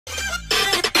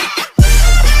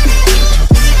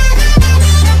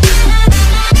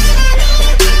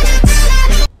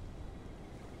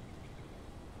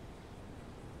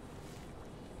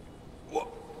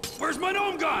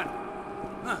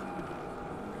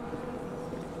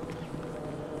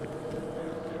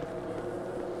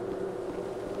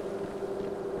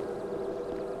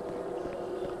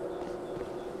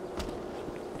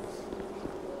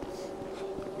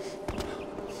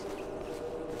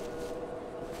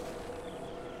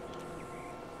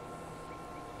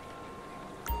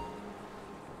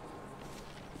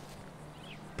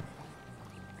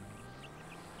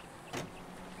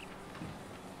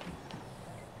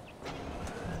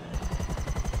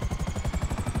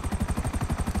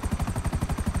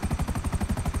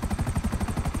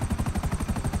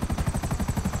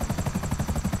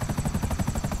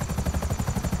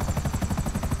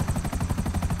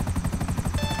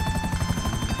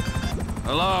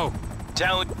Hello?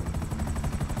 Tell...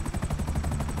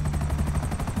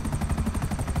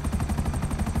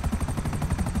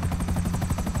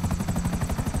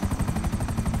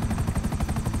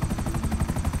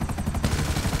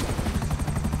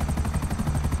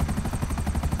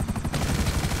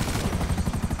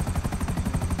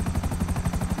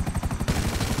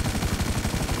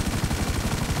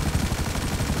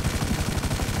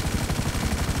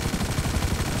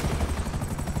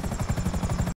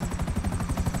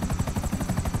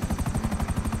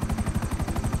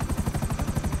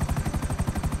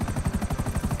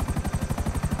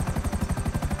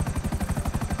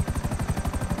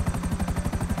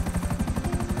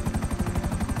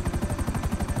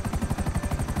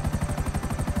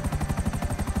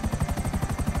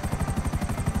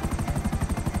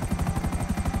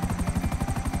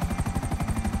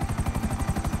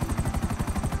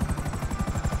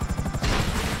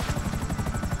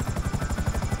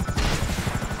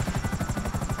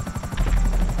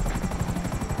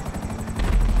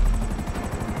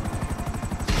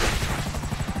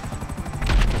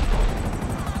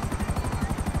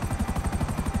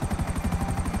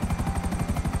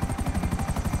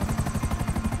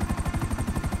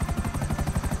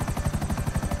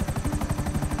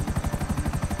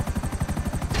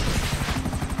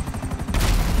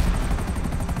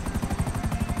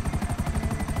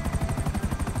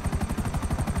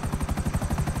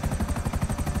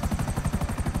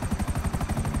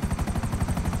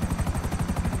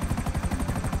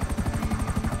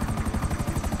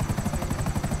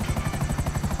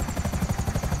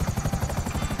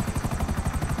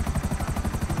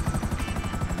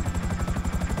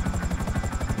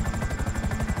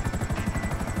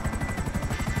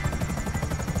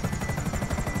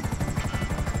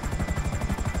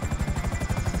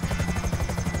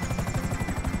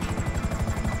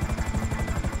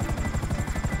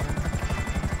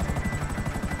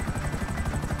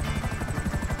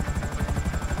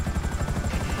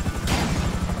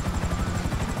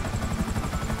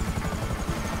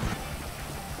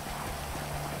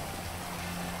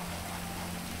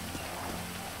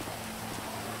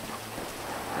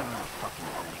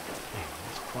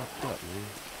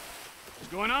 What's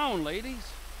going on,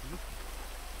 ladies?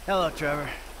 Hello, Trevor.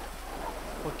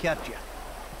 What kept you?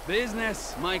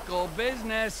 Business, Michael,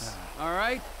 business. All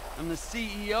right? I'm the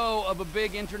CEO of a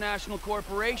big international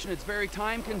corporation. It's very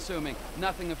time-consuming.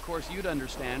 Nothing, of course, you'd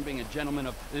understand, being a gentleman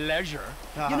of leisure.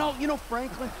 You know,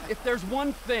 Franklin, if there's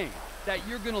one thing that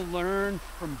you're gonna learn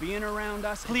from being around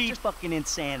us... Please fucking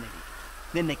insanity.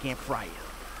 Then they can't fry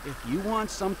you. If you want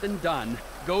something done,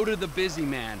 go to the busy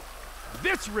man.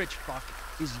 This rich fuck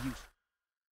is useless.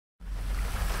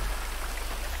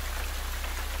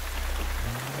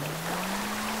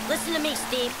 Listen to me,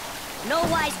 Steve. No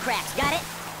wisecracks, got it?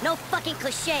 No fucking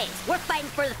cliches. We're fighting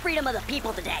for the freedom of the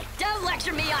people today. Don't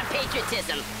lecture me on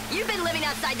patriotism. You've been living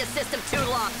outside the system too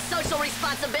long. Social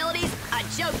responsibilities, a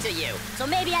joke to you. So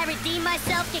maybe I redeem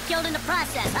myself, get killed in the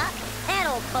process, huh? That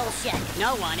old bullshit.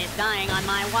 No one is dying on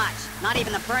my watch. Not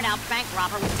even the burnout bank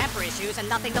robber with temper issues and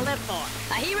nothing to live for.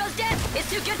 A hero's death is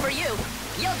too good for you.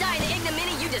 You'll die in the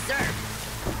ignominy you deserve.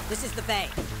 This is the bay.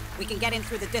 We can get in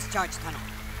through the discharge tunnel.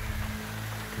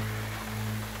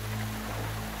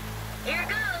 Here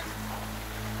goes.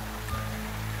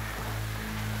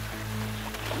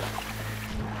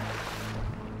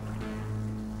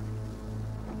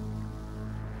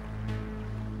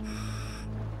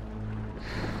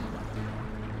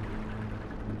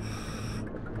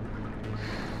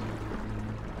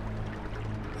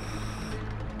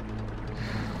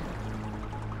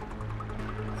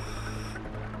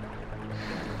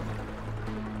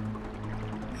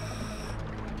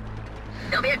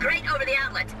 There'll be a grate over the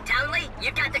outlet. Townley,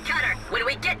 you've got the cutter. When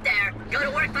we get there, go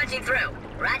to work punching through.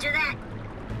 Roger that.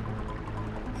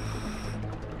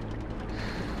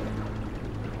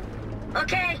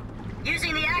 Okay,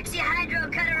 using the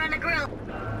oxyhydro cutter on the grill.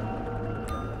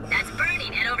 That's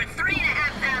burning at over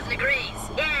 3,500 degrees.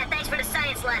 Yeah, thanks for the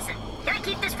science lesson. Can I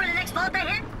keep this for the next vault I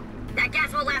hit? That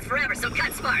gas won't last forever, so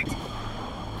cut smart.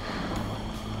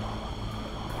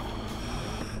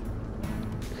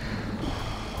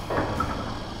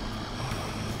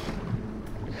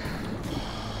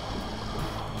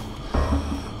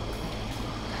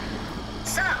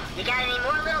 So, you got any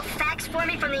more little facts for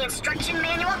me from the instruction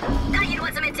manual? Now you'd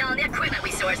want some intel on the equipment we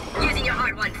sourced using your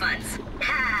hard-won funds.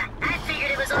 Ha! I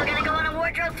figured it was all gonna go on a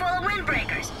wardrobe full of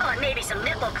windbreakers. Oh, and maybe some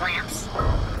nipple clamps.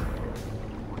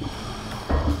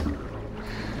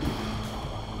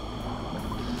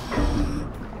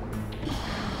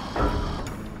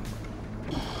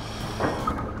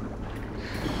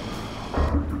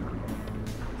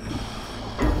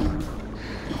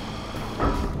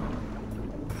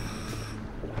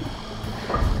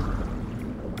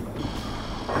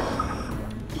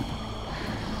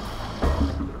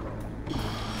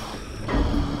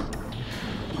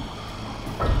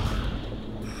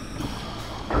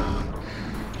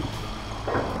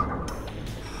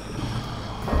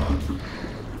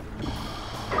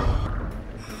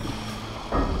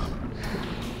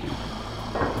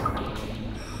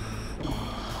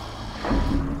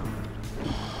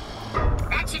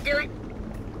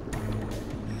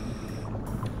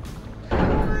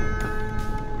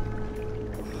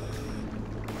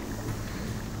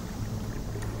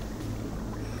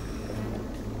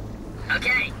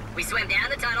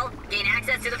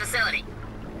 to the facility.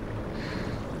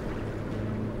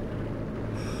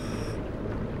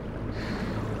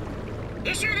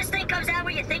 You sure this thing comes out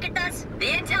where you think it does? The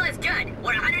intel is good.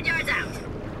 We're 100 yards out.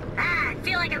 I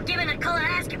feel like I'm giving a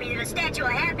colonoscopy to the Statue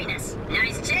of Happiness.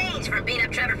 Nice change from beating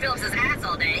up Trevor Phillips' ass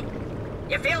all day.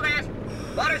 You feel that?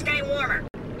 Water's getting warmer.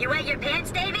 You wet your pants,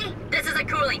 Davey? This is a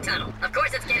cooling tunnel. Of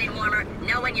course it's getting warmer.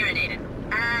 No one urinated.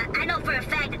 I know for a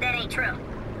fact that ain't true.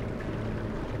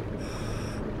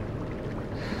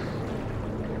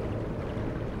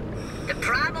 The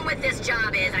problem with this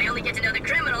job is I only get to know the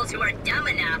criminals who are dumb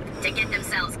enough to get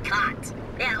themselves caught.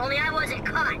 Yeah, only I wasn't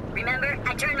caught, remember?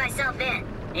 I turned myself in.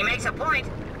 He makes a point.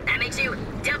 That makes you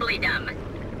doubly dumb.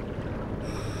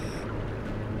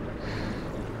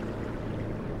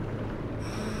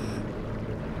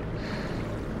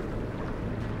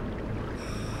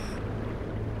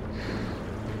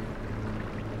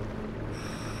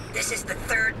 This is the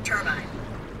third turbine.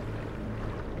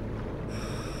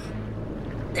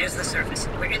 There's the surface.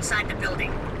 We're inside the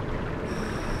building.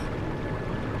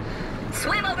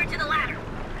 Swim over to the ladder.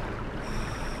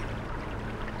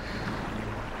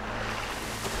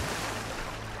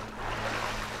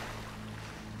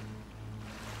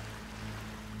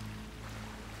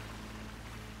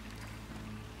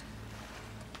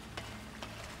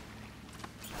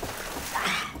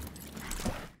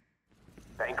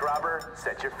 Bank robber,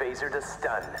 set your phaser to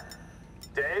stun.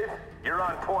 Dave, you're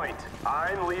on point.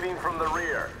 I'm leading from the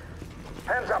rear.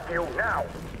 Hands up, you, now!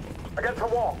 Against the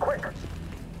wall, quick!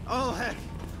 Oh, heck!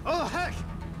 Oh, heck!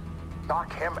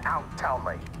 Knock him out, tell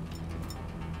me.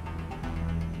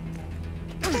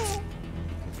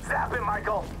 Zap him,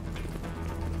 Michael!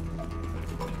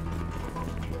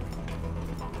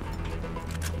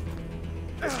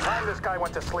 It's time this guy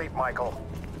went to sleep, Michael.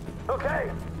 Okay,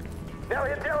 now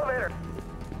hit the elevator.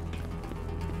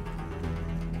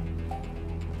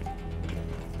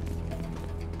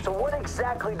 So what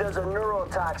exactly does a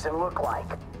neurotoxin look like?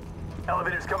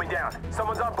 Elevator's coming down.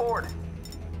 Someone's on board.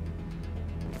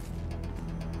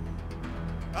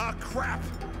 Ah, crap!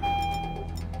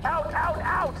 Out, out,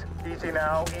 out! Easy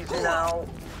now, easy now.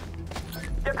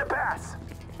 Get the pass.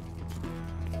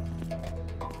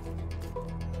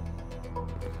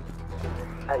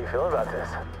 How you feeling about this?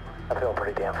 I feel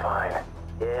pretty damn fine.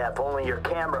 Yeah, if only your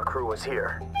camera crew was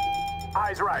here.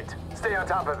 Eyes right. Stay on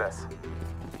top of this.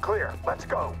 Clear, let's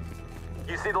go.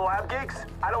 You see the lab geeks?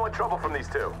 I don't want trouble from these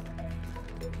two.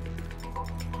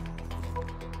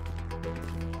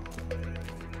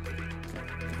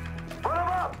 Put them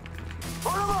up!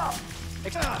 Put them up!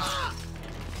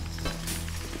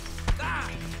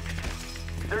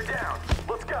 They're down.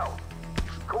 Let's go.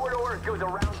 Corridor goes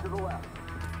around to the left.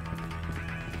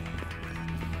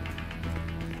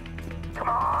 Come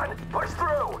on! Push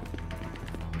through!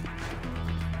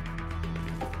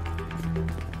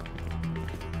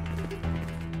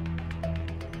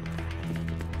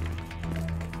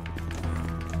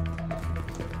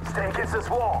 Stay against this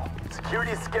wall.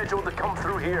 Security's scheduled to come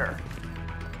through here.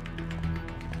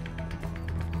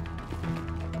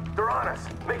 They're on us.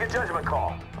 Make a judgment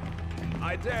call.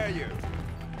 I dare you.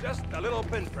 Just a little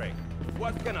pinprick.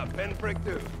 What can a pinprick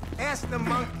do? Ask the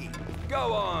monkey.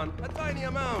 Go on. A tiny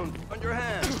amount on your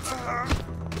hand.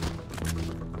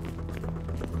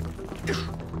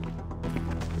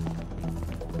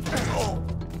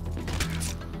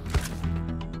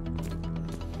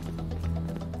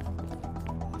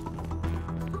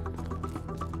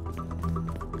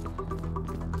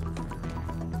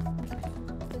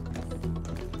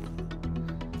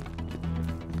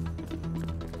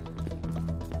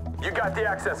 You got the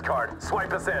access card.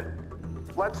 Swipe us in.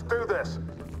 Let's do this.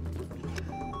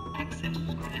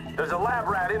 There's a lab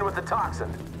rat in with the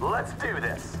toxin. Let's do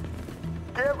this.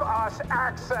 Give us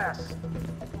access!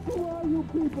 Who are you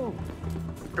people?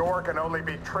 Door can only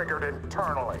be triggered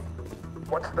internally.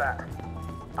 What's that?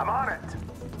 I'm on it.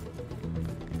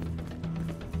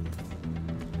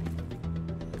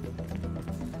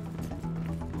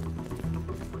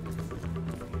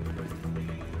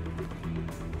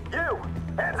 You!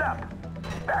 Hands up!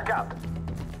 Back up!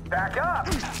 Back up!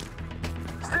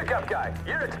 Stick up, guy.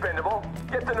 You're expendable.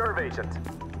 Get the nerve agent.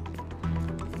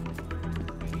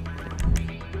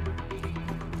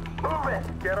 Move it!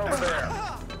 Get over there.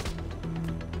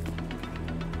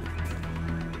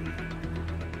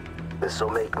 This'll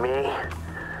make me.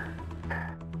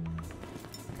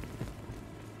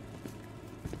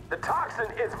 The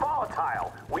toxin is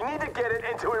volatile. We need to get it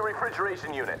into a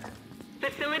refrigeration unit.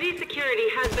 Facility security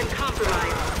has been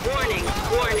compromised. Warning,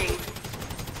 warning.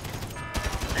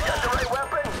 You got the right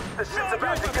weapon? The shit's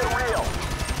about to get real.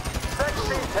 Sex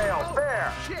details,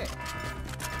 there. Shit!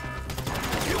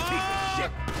 You piece of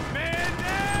shit! Man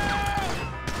down!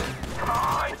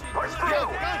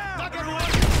 Look,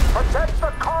 everyone! Protect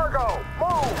the cargo!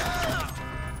 Move!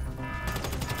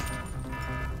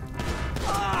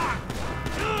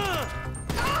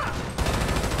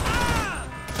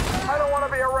 I don't want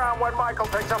to be around when Michael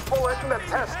takes a bullet in the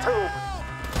test tube.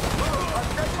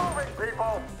 Let's get moving,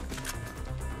 people!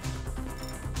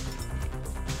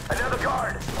 Another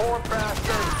guard. Poor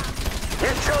bastard. You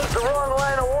chose the wrong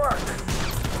line of work.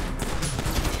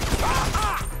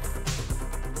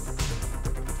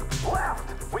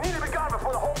 Left! We need to be gone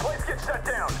before the whole place gets shut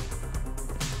down.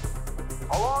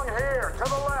 Along here, to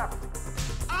the left.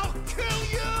 I'll kill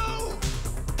you!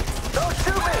 Don't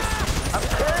shoot me! I'm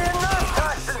carrying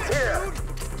non-toxins here!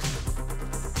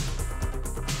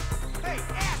 Hey,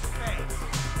 ass face!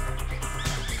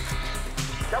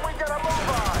 Can we get a move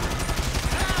on?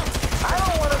 I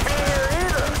don't want to be here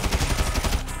either!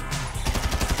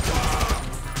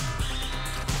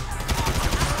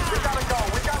 We gotta go,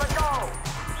 we gotta go!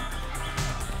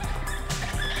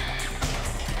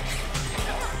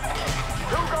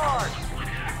 Two guards!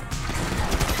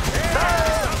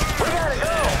 We gotta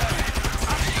go!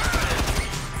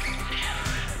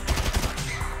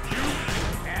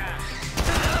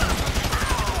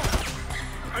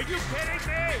 Are you kidding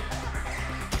me?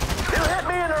 You hit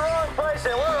me in the wrong place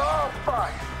and we're all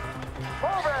fucked!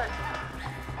 Move it!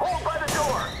 Hold by the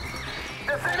door.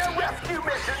 This ain't a rescue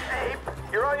mission, Ape.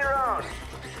 You're on your own.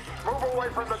 Move away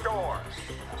from the door.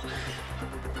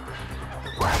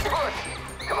 Last push.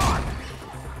 Come on.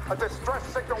 A distress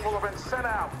signal will have been sent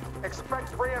out.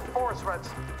 Expect reinforcements.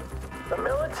 The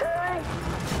military?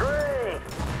 Great!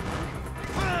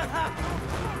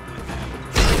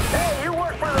 Hey, you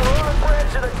work for the wrong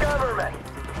branch of the government!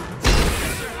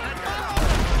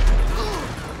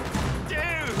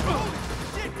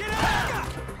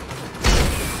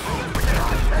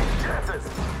 Take chances.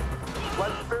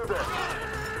 Let's do this.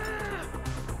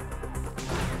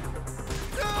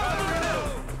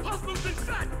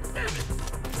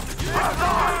 Press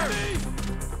on!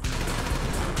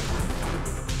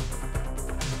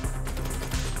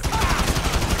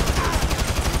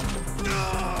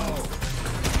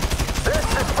 This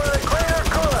is for the greater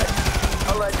good!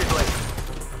 Allegedly.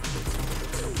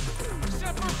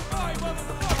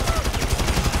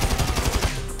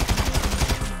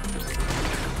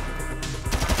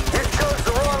 You chose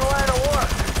the wrong line of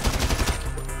work!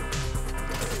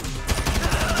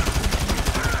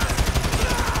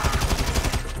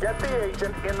 Get the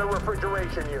agent in the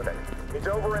refrigeration unit. He's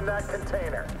over in that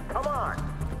container. Come on.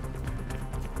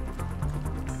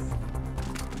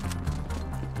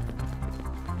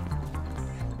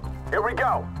 Here we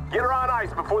go. Get her on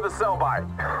ice before the sell-by.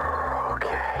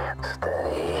 Okay,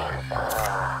 steady.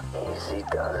 Easy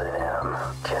does it, Em.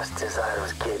 Just as I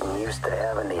was getting used to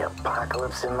having the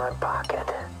apocalypse in my pocket.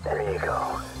 There you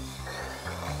go.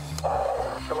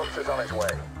 Phillips is on his way.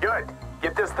 Good.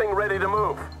 Get this thing ready to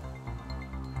move.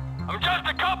 I'm just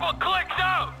a couple clicks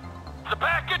out. Is the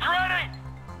package ready?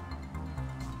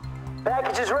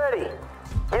 Package is ready.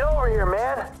 Get over here,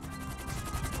 man.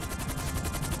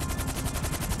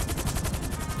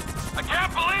 I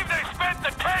can't believe they spent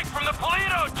the tank from the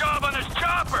Polito job on this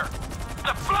chopper. It's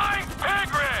a flying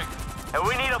pig rig. And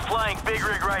we need a flying big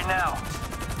rig right now.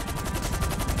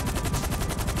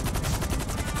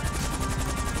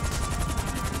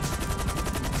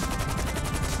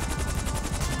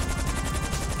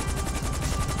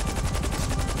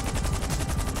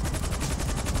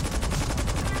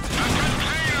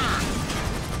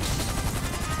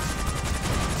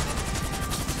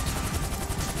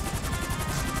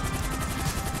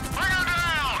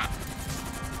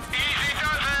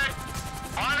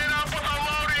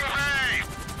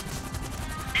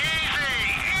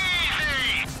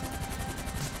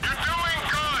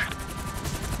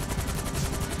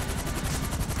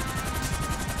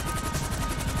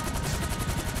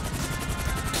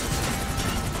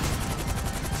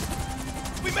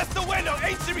 We missed the window!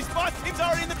 Agency response team's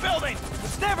already in the building!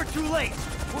 It's never too late!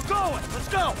 We're going! Let's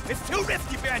go! It's too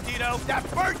risky, Bandito! That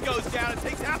bird goes down and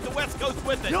takes half the West Coast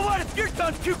with it! You know what? If you're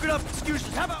done puking up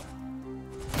excuses, how about...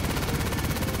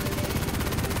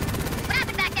 What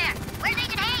happened back there? Where's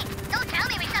Agent Haynes? Don't tell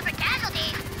me we suffered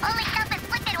casualties. Only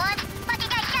self-inflicted ones. Fucking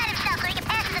guy shot himself so he could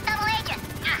pass as a double agent.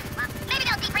 Well, maybe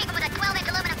they'll debrief him with a 12-inch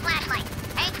aluminum flashlight.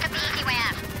 Haynes took the easy way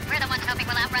out. We're the ones hoping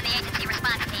we'll outrun the agency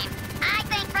response team. I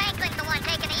think Franklin's the one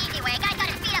taking the easy way. Guy's got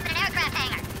his feet up in an aircraft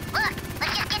hangar. Look,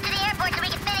 let's just get to the airport so we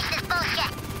can finish this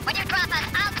bullshit. When you drop us,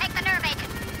 I'll take the nerve agent.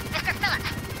 Mr. Phillips,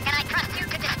 can I trust you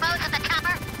to dispose of the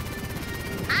chopper?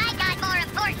 I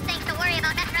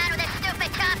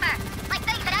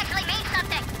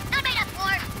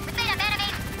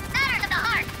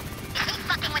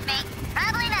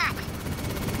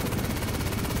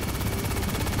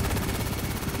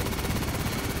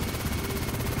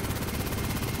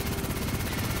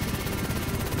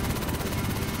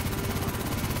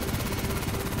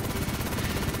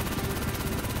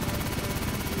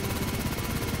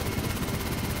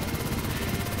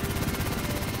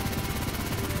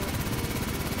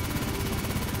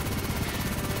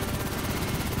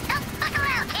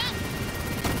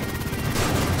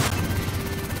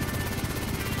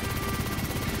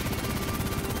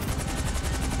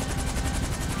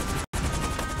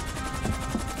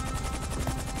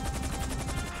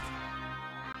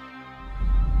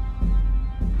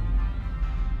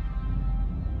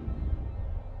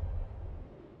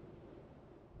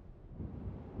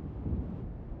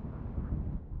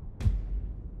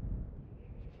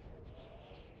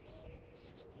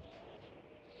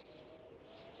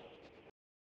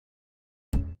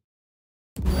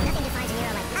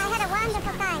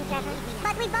Trevor.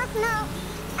 But we both know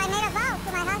I made a vow to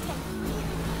my husband.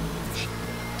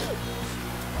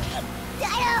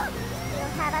 Dino! You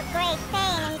have a great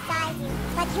pain inside you,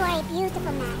 but you are a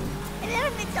beautiful man. I've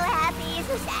never been so happy,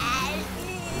 so sad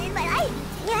in my life.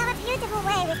 You have a beautiful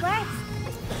way with words.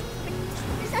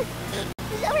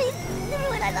 For some reason,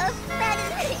 everyone I love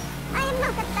abandons me. I am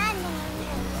not abandoning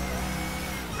you.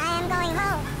 I am going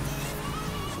home.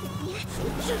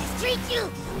 She'll mistreat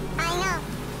you. I know.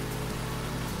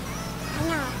 I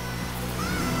know.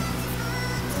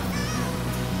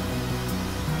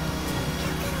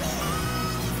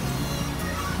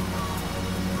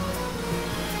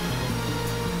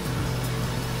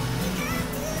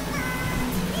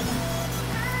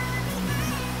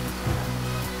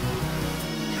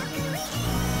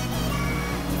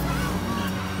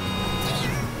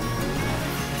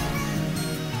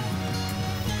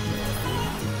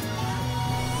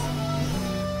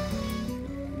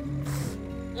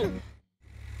 Mm.